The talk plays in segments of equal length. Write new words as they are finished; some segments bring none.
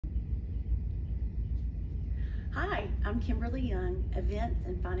Hi, I'm Kimberly Young, Events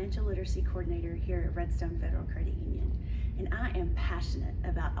and Financial Literacy Coordinator here at Redstone Federal Credit Union, and I am passionate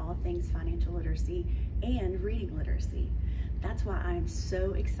about all things financial literacy and reading literacy. That's why I am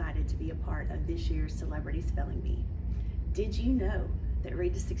so excited to be a part of this year's Celebrity Spelling Bee. Did you know that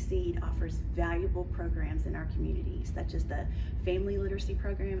Read to Succeed offers valuable programs in our community, such as the Family Literacy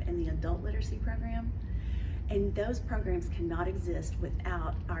Program and the Adult Literacy Program? And those programs cannot exist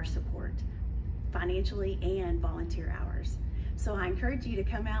without our support, financially and volunteer hours. So I encourage you to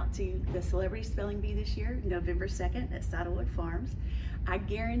come out to the Celebrity Spelling Bee this year, November 2nd at Saddlewood Farms. I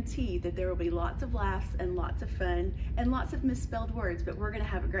guarantee that there will be lots of laughs and lots of fun and lots of misspelled words, but we're gonna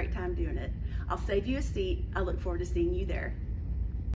have a great time doing it. I'll save you a seat. I look forward to seeing you there.